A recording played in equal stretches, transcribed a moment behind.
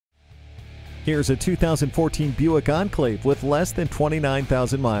Here's a 2014 Buick Enclave with less than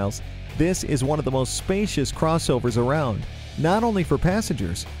 29,000 miles. This is one of the most spacious crossovers around, not only for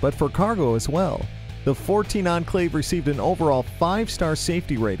passengers, but for cargo as well. The 14 Enclave received an overall 5-star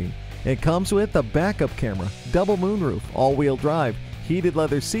safety rating. It comes with a backup camera, double moonroof, all-wheel drive, heated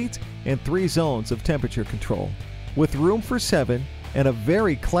leather seats, and 3 zones of temperature control. With room for 7 and a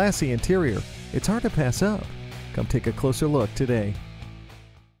very classy interior, it's hard to pass up. Come take a closer look today.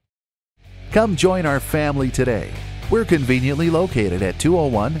 Come join our family today. We're conveniently located at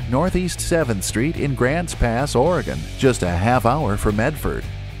 201 Northeast 7th Street in Grants Pass, Oregon, just a half hour from Medford.